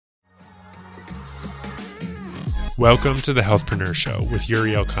Welcome to the Healthpreneur Show with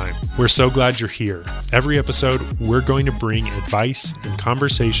Yuri Elkheim. We're so glad you're here. Every episode, we're going to bring advice and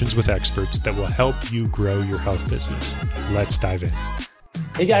conversations with experts that will help you grow your health business. Let's dive in.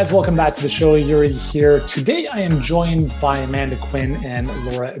 Hey guys, welcome back to the show. Yuri here. Today I am joined by Amanda Quinn and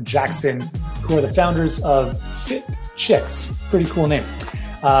Laura Jackson, who are the founders of Fit Chicks. Pretty cool name.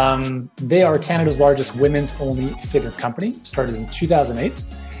 They are Canada's largest women's-only fitness company, started in 2008.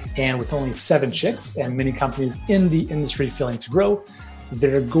 And with only 7 chicks and many companies in the industry failing to grow,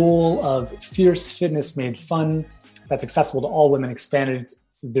 their goal of fierce fitness made fun that's accessible to all women expanded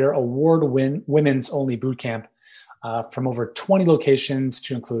their award-winning women's-only bootcamp from over 20 locations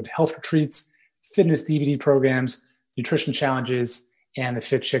to include health retreats, fitness DVD programs, nutrition challenges, and the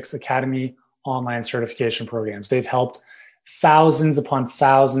Fit Chicks Academy online certification programs. They've helped thousands upon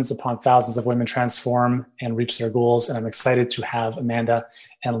thousands upon thousands of women transform and reach their goals. And I'm excited to have Amanda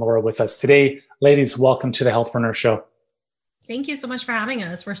and Laura with us today. Ladies, welcome to the Healthpreneur Show. Thank you so much for having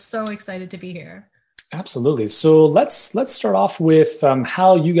us. We're so excited to be here. Absolutely. So let's start off with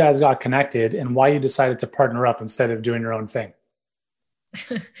how you guys got connected and why you decided to partner up instead of doing your own thing.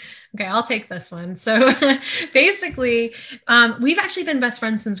 Okay, I'll take this one. So basically, we've actually been best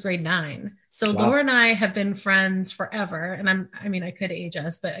friends since grade 9. So wow. Laura and I have been friends forever. And I could age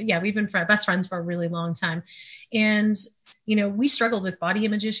us, but yeah, we've been best friends for a really long time. And, we struggled with body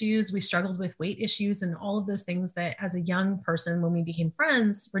image issues. We struggled with weight issues and all of those things that as a young person, when we became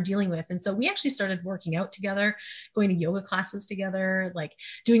friends, we're dealing with. And so we actually started working out together, going to yoga classes together, like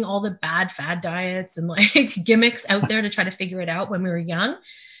doing all the bad fad diets and like gimmicks out there to try to figure it out when we were young.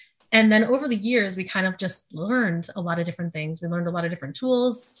 And then over the years, we kind of just learned a lot of different things. We learned a lot of different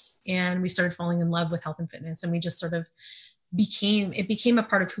tools and we started falling in love with health and fitness. And we just sort of became a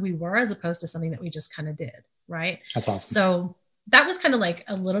part of who we were as opposed to something that we just kind of did. Right. That's awesome. So that was kind of like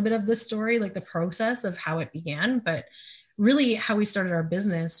a little bit of the story, like the process of how it began. But really how we started our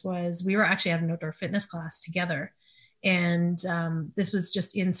business was we were actually at an outdoor fitness class together. And this was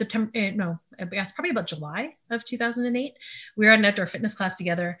just in I guess probably about July of 2008. We were at an outdoor fitness class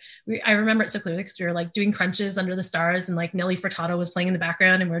together. I remember it so clearly because we were like doing crunches under the stars and like Nelly Furtado was playing in the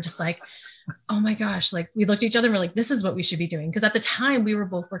background. And we were just like, oh my gosh, like we looked at each other and we're like, this is what we should be doing. Because at the time we were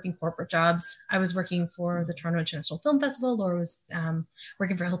both working corporate jobs. I was working for the Toronto International Film Festival. Laura was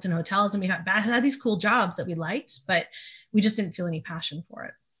working for Hilton Hotels. And we had these cool jobs that we liked, but we just didn't feel any passion for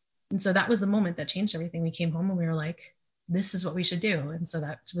it. And so that was the moment that changed everything. We came home and we were like, this is what we should do. And so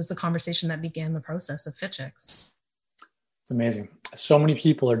that was the conversation that began the process of Fit Chicks. It's amazing. So many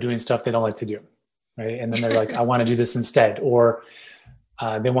people are doing stuff they don't like to do, right? And then they're like, I want to do this instead. Or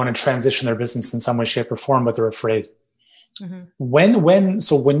they want to transition their business in some way, shape, or form, but they're afraid. Mm-hmm.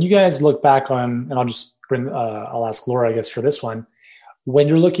 When you guys look back on, and I'll ask Laura, I guess, for this one, when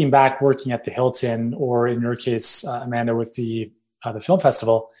you're looking back working at the Hilton, or in your case, Amanda, with the film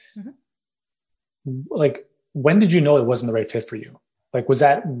festival, mm-hmm. like, when did you know it wasn't the right fit for you? Like, was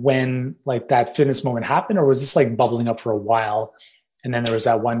that when like that fitness moment happened, or was this like bubbling up for a while? And then there was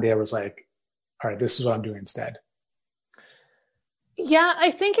that one day I was like, all right, this is what I'm doing instead. Yeah,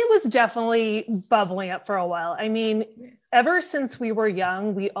 I think it was definitely bubbling up for a while. I mean, ever since we were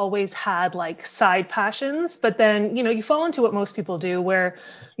young, we always had like side passions, but then, you fall into what most people do where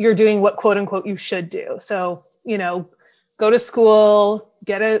you're doing what quote unquote you should do. So, go to school,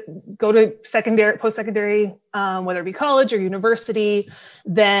 go to secondary, post-secondary, whether it be college or university,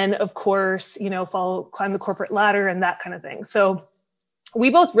 then of course, climb the corporate ladder and that kind of thing. So we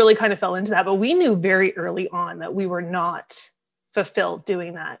both really kind of fell into that, but we knew very early on that we were not fulfilled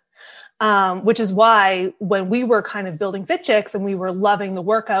doing that. Which is why when we were kind of building Fit Chicks and we were loving the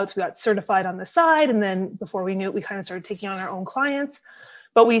workouts, we got certified on the side. And then before we knew it, we kind of started taking on our own clients.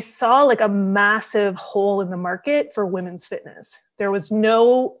 But we saw like a massive hole in the market for women's fitness. There was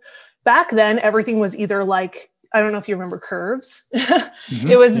back then, everything was either like, I don't know if you remember Curves.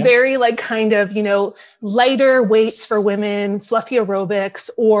 Mm-hmm, it was very like kind of, lighter weights for women, fluffy aerobics,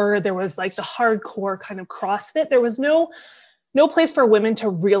 or there was like the hardcore kind of CrossFit. There was no place for women to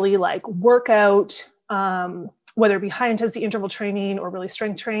really like work out, whether it be high intensity interval training or really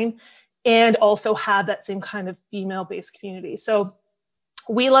strength train, and also have that same kind of female-based community. So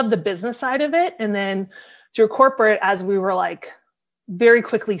we love the business side of it. And then through corporate, as we were like very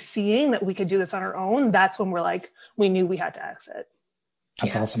quickly seeing that we could do this on our own, that's when we knew we had to exit.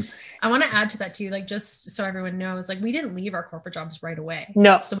 That's awesome. I want to add to that too, like just so everyone knows, like we didn't leave our corporate jobs right away.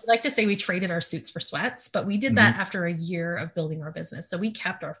 No. So we like to say we traded our suits for sweats, but we did that after a year of building our business. So we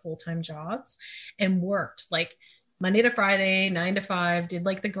kept our full-time jobs and worked like Monday to Friday, 9 to 5, did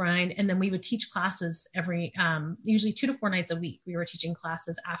like the grind. And then we would teach classes every, usually 2 to 4 nights a week. We were teaching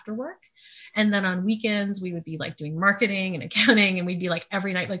classes after work. And then on weekends, we would be like doing marketing and accounting. And we'd be like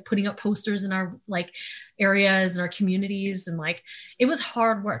every night, like putting up posters in our like areas and our communities. And like, it was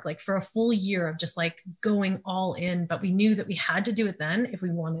hard work, like for a full year of just like going all in. But we knew that we had to do it then if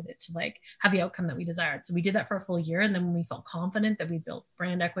we wanted it to like have the outcome that we desired. So we did that for a full year. And then when we felt confident that we built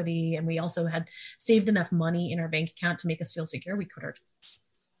brand equity and we also had saved enough money in our bank account to make us feel secure, we quit our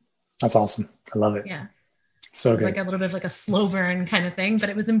jobs. That's awesome. I love it. Yeah. So it was good. like a little bit of like a slow burn kind of thing, but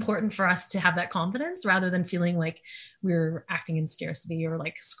it was important for us to have that confidence rather than feeling like we were acting in scarcity or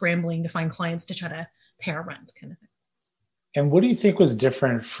like scrambling to find clients to try to pay our rent kind of thing. And what do you think was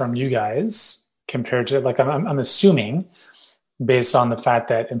different from you guys compared to, like, I'm assuming based on the fact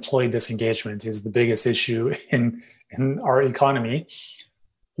that employee disengagement is the biggest issue in our economy.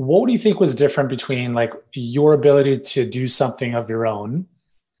 What do you think was different between like your ability to do something of your own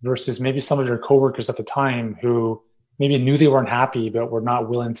versus maybe some of your coworkers at the time who maybe knew they weren't happy, but were not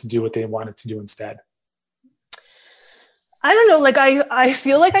willing to do what they wanted to do instead? I don't know. Like, I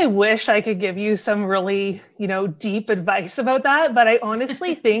feel like I wish I could give you some really, deep advice about that. But I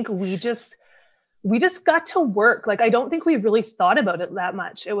honestly think we just got to work. Like, I don't think we really thought about it that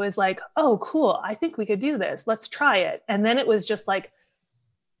much. It was like, oh, cool. I think we could do this. Let's try it. And then it was just like,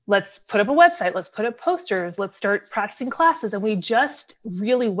 let's put up a website. Let's put up posters. Let's start practicing classes. And we just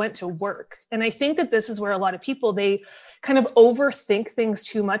really went to work. And I think that this is where a lot of people, they kind of overthink things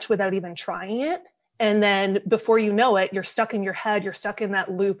too much without even trying it. And then before you know it, you're stuck in your head, you're stuck in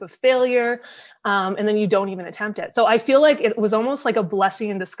that loop of failure. And then you don't even attempt it. So I feel like it was almost like a blessing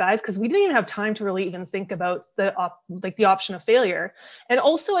in disguise because we didn't even have time to really even think about the option of failure. And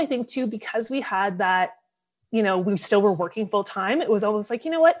also I think too, because we had that, we still were working full time. It was almost like, you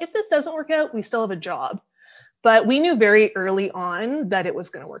know what, if this doesn't work out, we still have a job. But we knew very early on that it was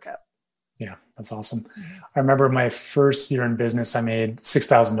going to work out. Yeah, that's awesome. I remember my first year in business, I made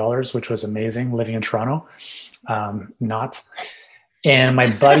 $6,000, which was amazing living in Toronto. And my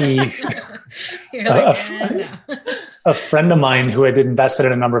buddy, a friend of mine who had invested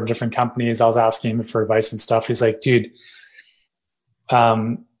in a number of different companies, I was asking him for advice and stuff. He's like, dude,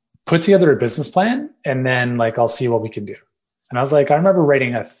 put together a business plan and then like, I'll see what we can do. And I was like, I remember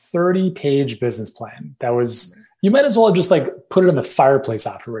writing a 30-page business plan that was, you might as well just like put it in the fireplace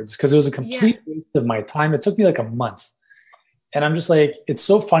afterwards because it was a complete waste of my time. It took me like a month. And I'm just like, it's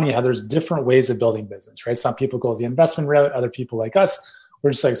so funny how there's different ways of building business, right? Some people go the investment route. Other people like us, we're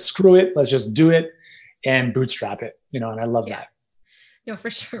just like, screw it. Let's just do it and bootstrap it, and I love that. No,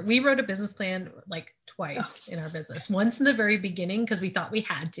 for sure. We wrote a business plan like twice in our business. Once in the very beginning, because we thought we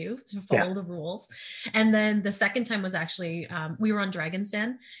had to follow the rules. And then the second time was actually, we were on Dragon's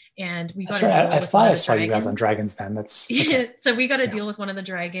Den and we got a deal I with thought I one of the saw you guys dragons. on Dragon's Den. That's okay. So we got a deal with one of the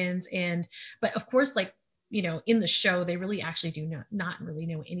dragons but of course, like, in the show, they really actually do not really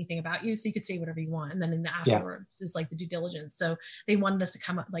know anything about you. So you could say whatever you want. And then in the afterwards is like the due diligence. So they wanted us to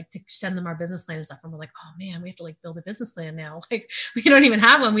come up, like to send them our business plan and stuff. And we're like, oh man, we have to like build a business plan now. Like we don't even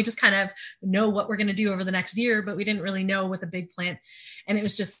have one. We just kind of know what we're going to do over the next year, but we didn't really know what the big plan. And it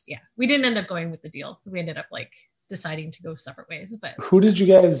was just, we didn't end up going with the deal. We ended up like deciding to go separate ways. But who were you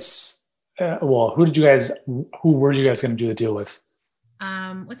guys going to do the deal with?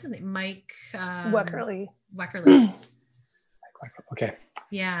 What's his name? Mike Weckerly. Okay.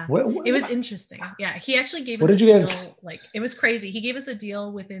 Yeah. It was interesting. Yeah. He actually gave us a deal, like it was crazy. He gave us a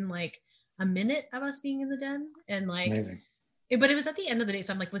deal within like a minute of us being in the den and like amazing. But it was at the end of the day.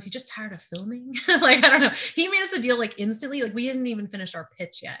 So I'm like, was he just tired of filming? Like, I don't know. He made us a deal like instantly. Like we hadn't even finished our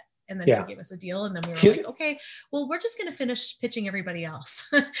pitch yet. And then he gave us a deal. And then we were like, okay, well, we're just going to finish pitching everybody else.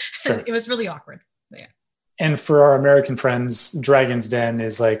 Sure. It was really awkward. But yeah. And for our American friends, Dragon's Den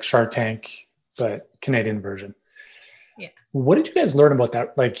is like Shark Tank, but Canadian version. Yeah. What did you guys learn about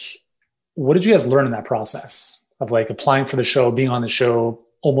that? Like, what did you guys learn in that process of like applying for the show, being on the show,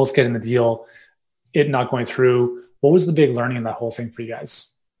 almost getting the deal, it not going through? What was the big learning in that whole thing for you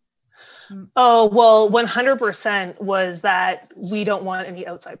guys? Oh, well, 100% was that we don't want any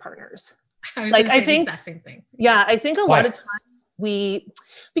outside partners. I think the exact same thing. Yeah. I think a lot of times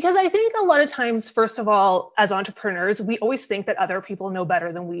because I think a lot of times, first of all, as entrepreneurs, we always think that other people know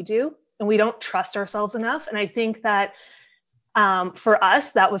better than we do, and we don't trust ourselves enough. And I think that for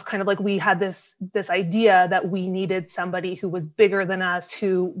us, that was kind of like we had this idea that we needed somebody who was bigger than us,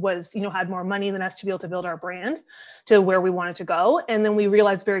 who was, had more money than us to be able to build our brand to where we wanted to go. And then we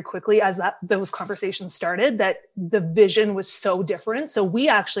realized very quickly as those conversations started that the vision was so different. So we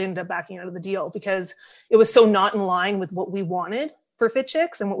actually ended up backing out of the deal because it was so not in line with what we wanted for Fit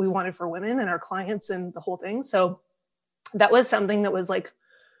Chicks and what we wanted for women and our clients and the whole thing. So that was something that was like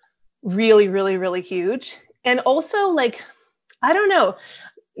really, really, really huge. And also like, I don't know,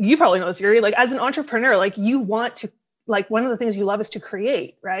 you probably know this, Yuri, like as an entrepreneur, like you want to, like one of the things you love is to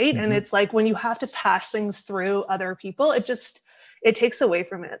create, right? And it's like when you have to pass things through other people, it takes away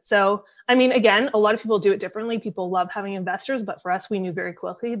from it. So, I mean, again, a lot of people do it differently. People love having investors, but for us, we knew very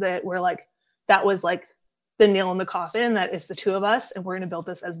quickly that we're like, that was like the nail in the coffin, that it's the two of us and we're going to build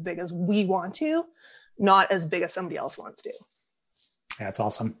this as big as we want to, not as big as somebody else wants to. Yeah, that's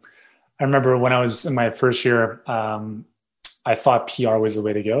awesome. I remember when I was in my first year, I thought PR was the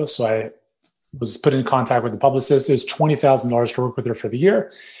way to go. So I was put in contact with the publicist. It was $20,000 to work with her for the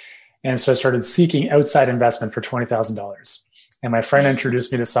year. And so I started seeking outside investment for $20,000. And my friend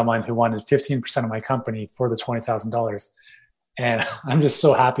introduced me to someone who wanted 15% of my company for the $20,000. And I'm just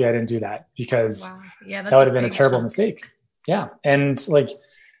so happy I didn't do that, because that would have been a terrible mistake. Yeah. And like,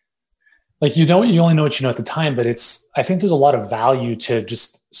 you only know what you know at the time, but I think there's a lot of value to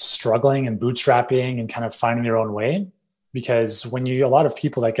just struggling and bootstrapping and kind of finding your own way. Because when a lot of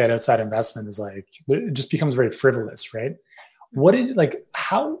people that get outside investment is like, it just becomes very frivolous, right? I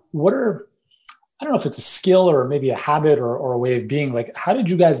don't know if it's a skill or maybe a habit or a way of being, like, how did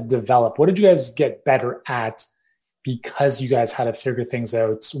you guys develop? What did you guys get better at because you guys had to figure things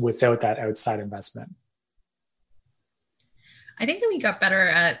out without that outside investment? I think that we got better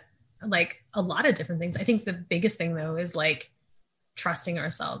at like a lot of different things. I think the biggest thing though is like trusting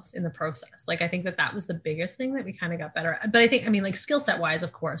ourselves in the process. Like, I think that was the biggest thing that we kind of got better at. But I think, I mean, like skill set wise,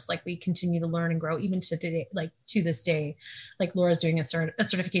 of course, like we continue to learn and grow even to today, like to this day. Like Laura's doing a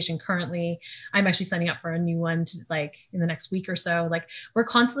certification currently. I'm actually signing up for a new one like in the next week or so. Like we're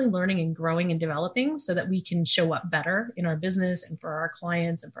constantly learning and growing and developing so that we can show up better in our business and for our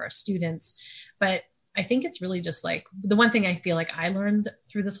clients and for our students. But I think it's really just like the one thing I feel like I learned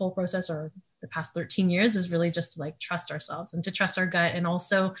through this whole process or the past 13 years is really just to like trust ourselves and to trust our gut, and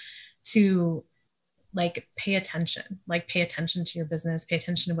also to like pay attention to your business, pay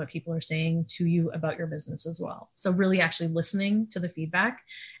attention to what people are saying to you about your business as well. So really actually listening to the feedback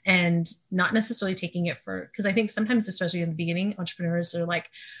and not necessarily taking it because I think sometimes, especially in the beginning, entrepreneurs are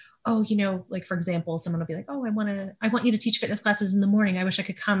like, oh, like for example, someone will be like, oh, I want you to teach fitness classes in the morning. I wish I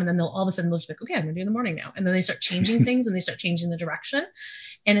could come. And then they'll all of a sudden they'll just be like, okay, I'm gonna do it in the morning now. And then they start changing things and they start changing the direction.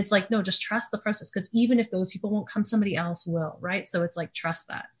 And it's like, no, just trust the process. Because even if those people won't come, somebody else will, right? So it's like, trust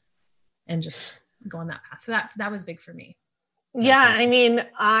that and just go on that path. That was big for me. Yeah. Awesome. I mean,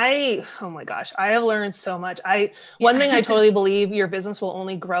 oh my gosh, I have learned so much. One thing I totally believe, your business will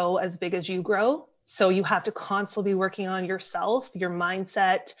only grow as big as you grow. So you have to constantly be working on yourself, your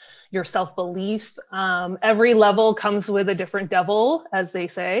mindset, your self-belief. Every level comes with a different devil, as they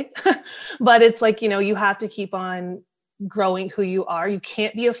say. But it's like, you have to keep on growing who you are. You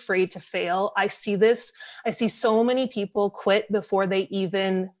can't be afraid to fail. I see so many people quit before they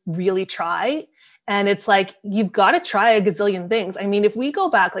even really try. And it's like, you've got to try a gazillion things. I mean, if we go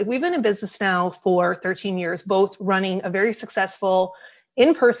back, like we've been in business now for 13 years, both running a very successful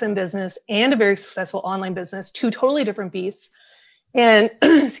in-person business and a very successful online business, two totally different beasts. And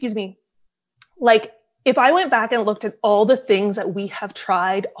excuse me, like if I went back and looked at all the things that we have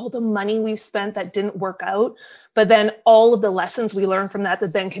tried, all the money we've spent that didn't work out, but then all of the lessons we learned from that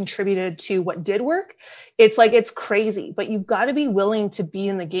then contributed to what did work, it's like, it's crazy. But you've got to be willing to be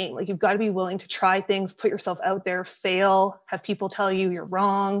in the game. Like you've got to be willing to try things, put yourself out there, fail, have people tell you you're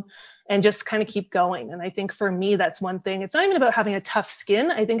wrong, and just kind of keep going. And I think for me, that's one thing. It's not even about having a tough skin.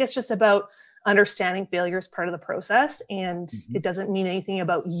 I think it's just about understanding failure is part of the process. And it doesn't mean anything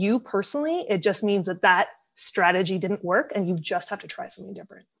about you personally. It just means that strategy didn't work and you just have to try something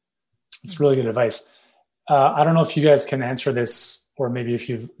different. It's really good advice. I don't know if you guys can answer this, or maybe if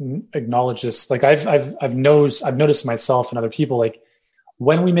you've acknowledged this. Like I've noticed myself and other people, like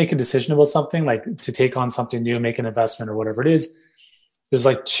when we make a decision about something, like to take on something new, make an investment or whatever it is, there's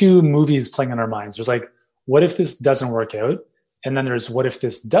like two movies playing in our minds. There's like, what if this doesn't work out? And then there's, what if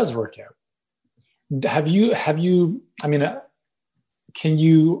this does work out? Have you, I mean, can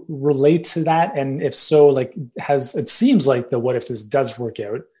you relate to that? And if so, like it seems like the, what if this does work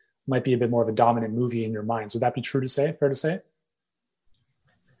out might be a bit more of a dominant movie in your minds. Would that be fair to say?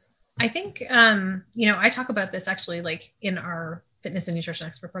 I think, I talk about this actually like in our fitness and nutrition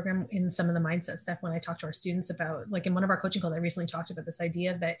expert program, in some of the mindset stuff, when I talk to our students about, like in one of our coaching calls, I recently talked about this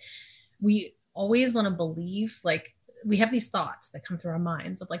idea that we always want to believe, like we have these thoughts that come through our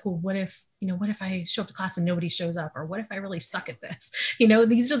minds of like, well, what if I show up to class and nobody shows up? Or what if I really suck at this?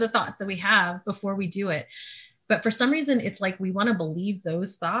 These are the thoughts that we have before we do it. But for some reason, it's like we want to believe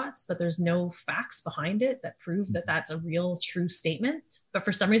those thoughts, but there's no facts behind it that prove that that's a real, true statement. But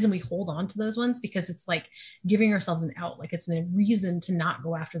for some reason, we hold on to those ones because it's like giving ourselves an out, like it's a reason to not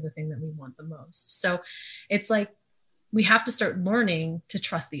go after the thing that we want the most. So it's like we have to start learning to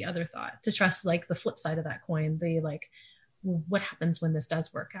trust the other thought, to trust like the flip side of that coin, the like, well, what happens when this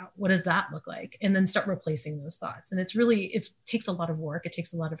does work out? What does that look like? And then start replacing those thoughts. And it takes a lot of work. It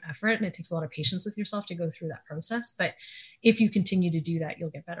takes a lot of effort, and it takes a lot of patience with yourself to go through that process. But if you continue to do that, you'll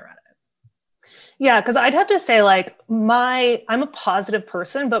get better at it. Yeah. Cause I'd have to say like I'm a positive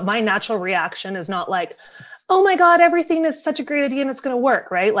person, but my natural reaction is not like, oh my God, everything is such a great idea and it's going to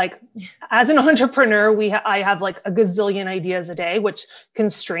work. Right. Like as an entrepreneur, I have like a gazillion ideas a day, which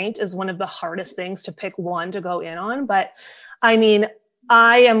constraint is one of the hardest things to pick one to go in on. But I mean,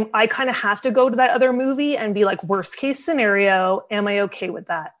 I kind of have to go to that other movie and be like, worst case scenario, am I okay with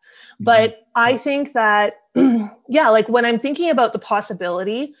that? But I think that, yeah, like when I'm thinking about the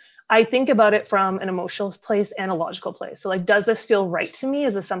possibility, I think about it from an emotional place and a logical place. So like, does this feel right to me?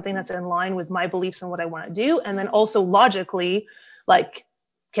 Is this something that's in line with my beliefs and what I want to do? And then also logically, like,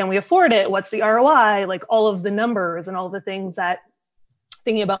 can we afford it? What's the ROI? Like all of the numbers and all the things that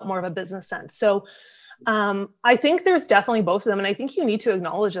thinking about more of a business sense. So I think there's definitely both of them. And I think you need to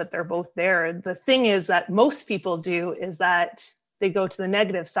acknowledge that they're both there. The thing is that most people do is that they go to the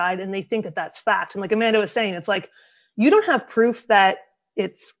negative side and they think that that's fact. And like Amanda was saying, it's like, you don't have proof that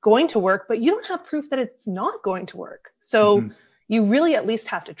it's going to work, but you don't have proof that it's not going to work. So you really at least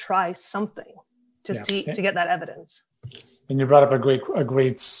have to try something to to get that evidence. And you brought up a great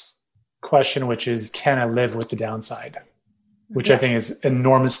question, which is, can I live with the downside? Which I think is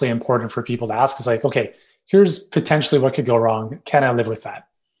enormously important for people to ask. Is like, okay, here's potentially what could go wrong. Can I live with that?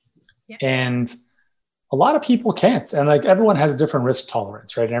 Yeah. And a lot of people can't. And like everyone has a different risk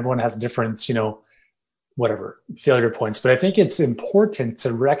tolerance, right? And everyone has different, whatever failure points. But I think it's important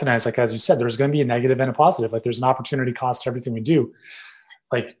to recognize, like, as you said, there's going to be a negative and a positive. Like there's an opportunity cost to everything we do.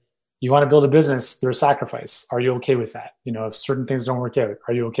 Like you want to build a business, there's sacrifice. Are you okay with that? If certain things don't work out,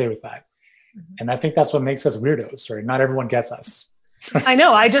 are you okay with that? And I think that's what makes us weirdos, right? Not everyone gets us. I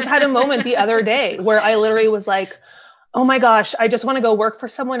know. I just had a moment the other day where I literally was like, oh my gosh, I just want to go work for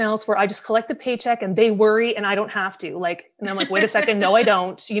someone else where I just collect the paycheck and they worry and I don't have to. Like, and I'm like, wait a second. No, I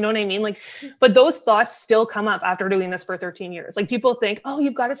don't. You know what I mean? Like, but those thoughts still come up after doing this for 13 years. Like people think, oh,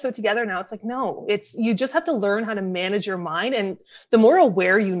 you've got it so together now. It's like, no, you just have to learn how to manage your mind. And the more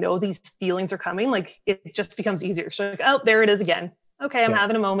aware these feelings are coming, like it just becomes easier. So like, oh, there it is again. Okay, I'm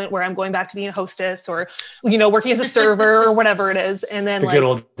having a moment where I'm going back to being a hostess or, working as a server or whatever it is. And then the good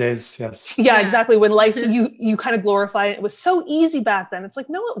old days. Yes. Yeah, exactly. When life, you kind of glorify it. It was so easy back then. It's like,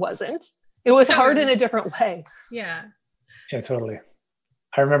 no, it wasn't. It was hard in a different way. Yeah. Yeah, totally.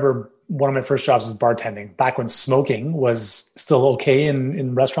 I remember one of my first jobs was bartending back when smoking was still okay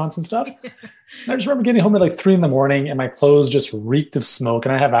in restaurants and stuff. And I just remember getting home at like 3 a.m. and my clothes just reeked of smoke,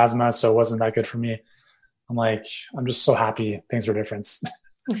 and I have asthma, so it wasn't that good for me. I'm like, I'm just so happy things are different.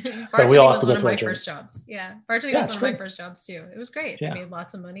 But we all have to go through one of my first jobs. Yeah. Bartending was one of my first jobs too. It was great. I made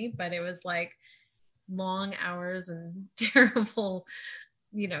lots of money, but it was like long hours and terrible,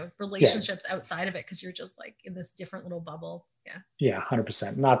 relationships outside of it. Cause you're just like in this different little bubble. Yeah. Yeah.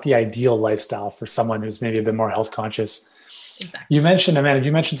 100%. Not the ideal lifestyle for someone who's maybe a bit more health conscious. Exactly. Amanda,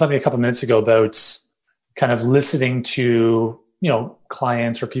 you mentioned something a couple of minutes ago about kind of listening to,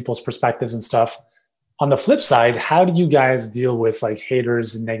 clients or people's perspectives and stuff. On the flip side, how do you guys deal with like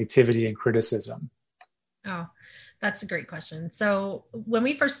haters and negativity and criticism? Oh, that's a great question. So when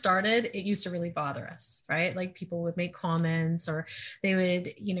we first started, it used to really bother us, right? Like people would make comments or they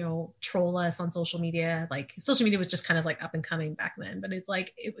would, troll us on social media. Like social media was just kind of like up and coming back then, but it's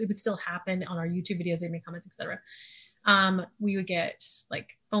like, it would still happen on our YouTube videos. They'd make comments, etc. We would get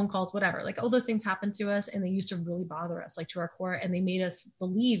like phone calls, whatever, like all those things happened to us. And they used to really bother us, like to our core. And they made us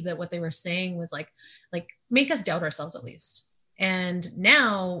believe that what they were saying was like make us doubt ourselves at least. And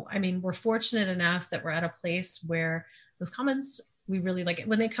now, I mean, we're fortunate enough that we're at a place where those comments, we really like it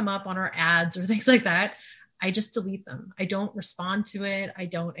when they come up on our ads or things like that. I just delete them. I don't respond to it. I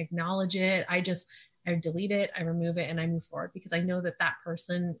don't acknowledge it. I delete it, I remove it, and I move forward because I know that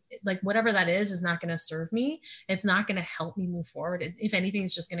person, like whatever that is not going to serve me. It's not going to help me move forward. If anything,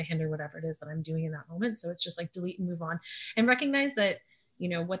 it's just going to hinder whatever it is that I'm doing in that moment. So it's just like delete and move on and recognize that,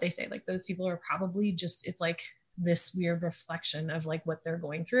 what they say, like those people are probably just, it's like this weird reflection of like what they're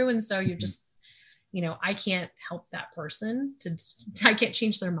going through. And so you just, I can't help that person I can't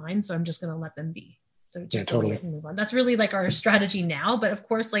change their mind. So I'm just going to let them be. So just totally move on. That's really like our strategy now. But of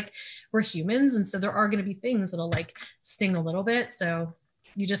course, like we're humans. And so there are going to be things that'll like sting a little bit. So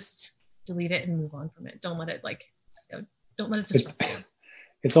you just delete it and move on from it. Don't let it don't let it disrupt you.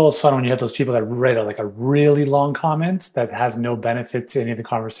 It's always fun when you have those people that write like a really long comment that has no benefit to any of the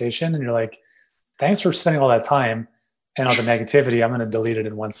conversation. And you're like, thanks for spending all that time and all the negativity. I'm going to delete it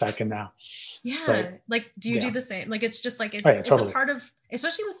in 1 second now. Yeah. Like, do you do the same? Like, it's just like, it's totally. a part of,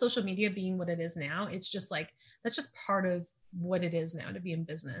 especially with social media being what it is now. It's just like, that's just part of what it is now to be in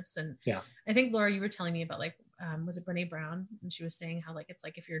business. And I think, Laura, you were telling me about like, was it Brene Brown? And she was saying how like, it's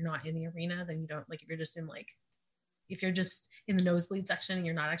like, if you're not in the arena, then you don't like, if you're just in the nosebleed section and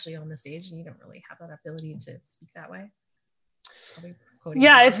you're not actually on the stage, and you don't really have that ability to speak that way.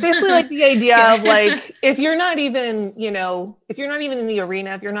 Yeah, it's basically like the idea of like, if you're not even, if you're not even in the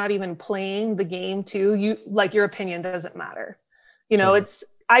arena, if you're not even playing the game too, you like your opinion doesn't matter.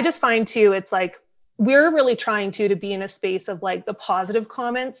 I just find too, it's like, we're really trying to be in a space of like the positive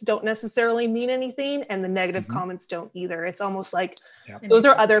comments don't necessarily mean anything and the negative comments don't either. It's almost like those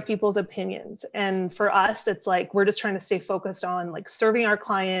are other people's opinions. And for us, it's like, we're just trying to stay focused on like serving our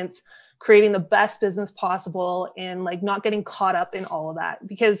clients, creating the best business possible, and like not getting caught up in all of that.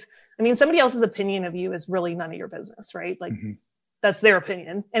 Because I mean, somebody else's opinion of you is really none of your business, right? Like that's their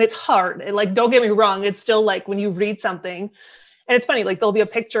opinion. And it's hard. And like, don't get me wrong. It's still like when you read something, and it's funny, like there'll be a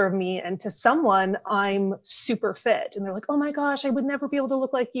picture of me and to someone I'm super fit and they're like, oh my gosh, I would never be able to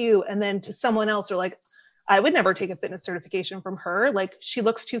look like you. And then to someone else, they're like, I would never take a fitness certification from her. Like she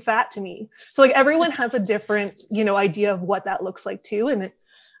looks too fat to me. So like everyone has a different, idea of what that looks like too. And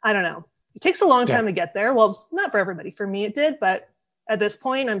I don't know, it takes a long time to get there. Well, not for everybody. For me, it did. But at this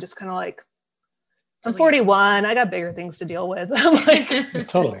point, I'm just kind of like, I'm 41. I got bigger things to deal with. I'm like,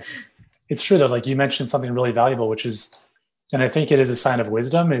 totally. It's true though. Like you mentioned something really valuable, which is, and I think it is a sign of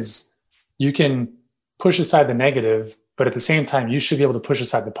wisdom, is you can push aside the negative, but at the same time, you should be able to push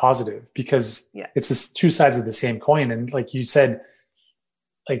aside the positive, because it's just two sides of the same coin. And like you said,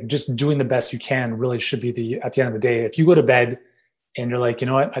 like just doing the best you can really should be at the end of the day. If you go to bed and you're like, you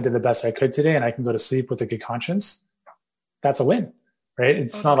know what, I did the best I could today and I can go to sleep with a good conscience, that's a win, right?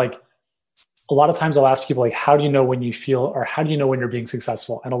 It's not like, a lot of times I'll ask people like, how do you know when you feel, or how do you know when you're being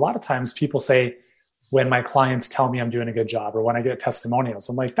successful? And a lot of times people say, when my clients tell me I'm doing a good job, or when I get testimonials.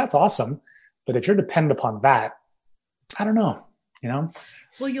 I'm like, that's awesome. But if you're dependent upon that, I don't know,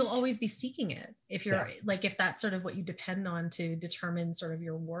 Well, you'll always be seeking it. If you're like, if that's sort of what you depend on to determine sort of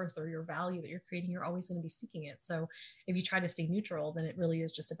your worth or your value that you're creating, you're always going to be seeking it. So if you try to stay neutral, then it really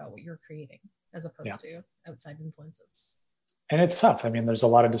is just about what you're creating as opposed to outside influences. And it's tough. I mean, there's a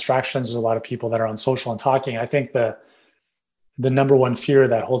lot of distractions. There's a lot of people that are on social and talking. I think the number one fear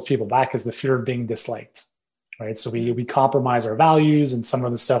that holds people back is the fear of being disliked, right? So we compromise our values and some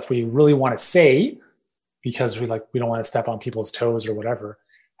of the stuff we really want to say because we don't want to step on people's toes or whatever.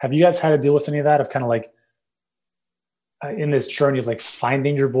 Have you guys had to deal with any of that, of kind of like in this journey of like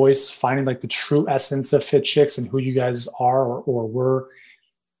finding your voice, finding like the true essence of Fit Chicks and who you guys are or were,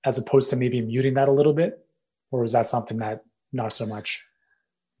 as opposed to maybe muting that a little bit? Or is that something that not so much?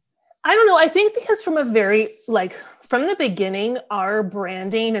 I don't know. I think because from the beginning, our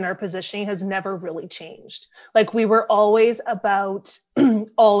branding and our positioning has never really changed. Like we were always about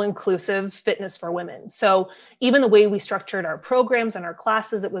all-inclusive fitness for women. So even the way we structured our programs and our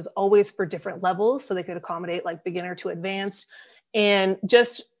classes, it was always for different levels. So they could accommodate like beginner to advanced, and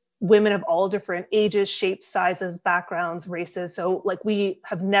just women of all different ages, shapes, sizes, backgrounds, races. So like we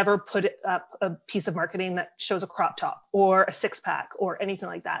have never put up a piece of marketing that shows a crop top or a six pack or anything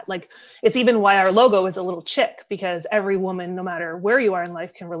like that. Like it's even why our logo is a little chick, because every woman, no matter where you are in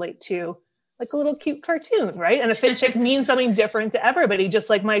life, can relate to like a little cute cartoon, right? And a fit chick means something different to everybody.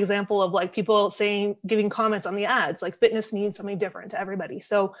 Just like my example of like people giving comments on the ads, like fitness means something different to everybody.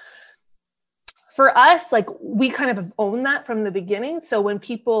 So for us, like we kind of have owned that from the beginning. So when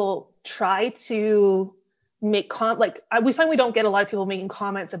people try to make we find we don't get a lot of people making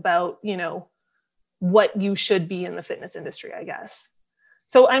comments about, what you should be in the fitness industry, I guess.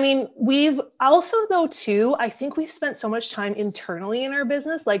 So, I mean, we've also though too, I think we've spent so much time internally in our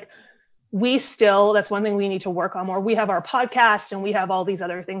business. Like that's one thing we need to work on more. We have our podcast and we have all these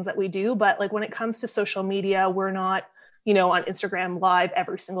other things that we do, but like when it comes to social media, we're not on Instagram live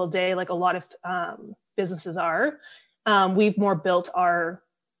every single day, like a lot of businesses are. We've more built our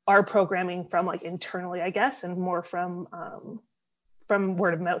programming from like internally, I guess, and more from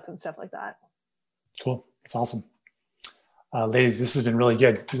word of mouth and stuff like that. Cool. That's awesome. Ladies, this has been really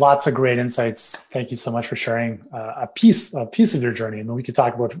good. Lots of great insights. Thank you so much for sharing a piece of your journey. I mean, we could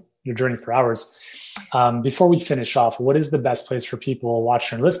talk about your journey for hours. Before we finish off, what is the best place for people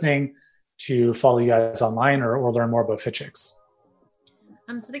watching or listening to follow you guys online or learn more about Fit Chicks?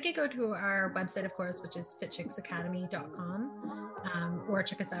 So they could go to our website, of course, which is fitchicksacademy.com, or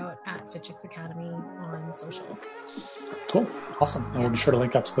check us out at Fit Chicks Academy on social. Cool. Awesome. And we'll be sure to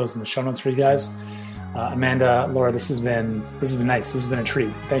link up to those in the show notes for you guys. Amanda, Laura, this has been nice. This has been a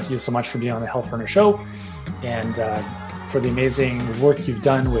treat. Thank you so much for being on the Healthpreneur Show, and for the amazing work you've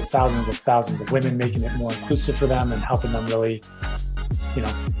done with thousands of women, making it more inclusive for them and helping them really,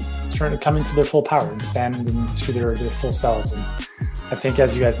 trying to come into their full power and stand into their full selves. And I think,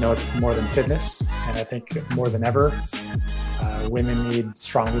 as you guys know, it's more than fitness. And I think more than ever, women need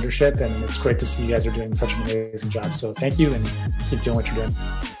strong leadership. And it's great to see you guys are doing such an amazing job. So thank you, and keep doing what you're doing.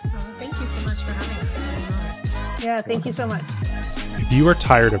 Thank you so much for having us. Yeah, thank you so much. If you are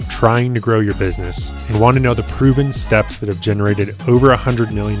tired of trying to grow your business and want to know the proven steps that have generated over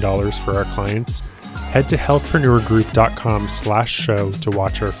 $100 million for our clients, head to healthpreneurgroup.com/show to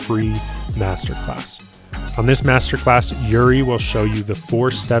watch our free masterclass. On this masterclass, Yuri will show you the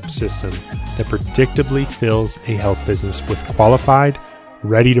 4-step system that predictably fills a health business with qualified,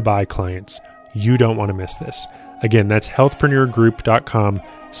 ready-to-buy clients. You don't want to miss this. Again, that's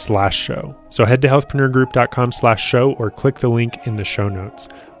healthpreneurgroup.com/show. So head to healthpreneurgroup.com/show or click the link in the show notes.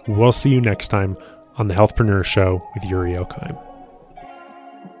 We'll see you next time on the Healthpreneur Show with Yuri Elkheim.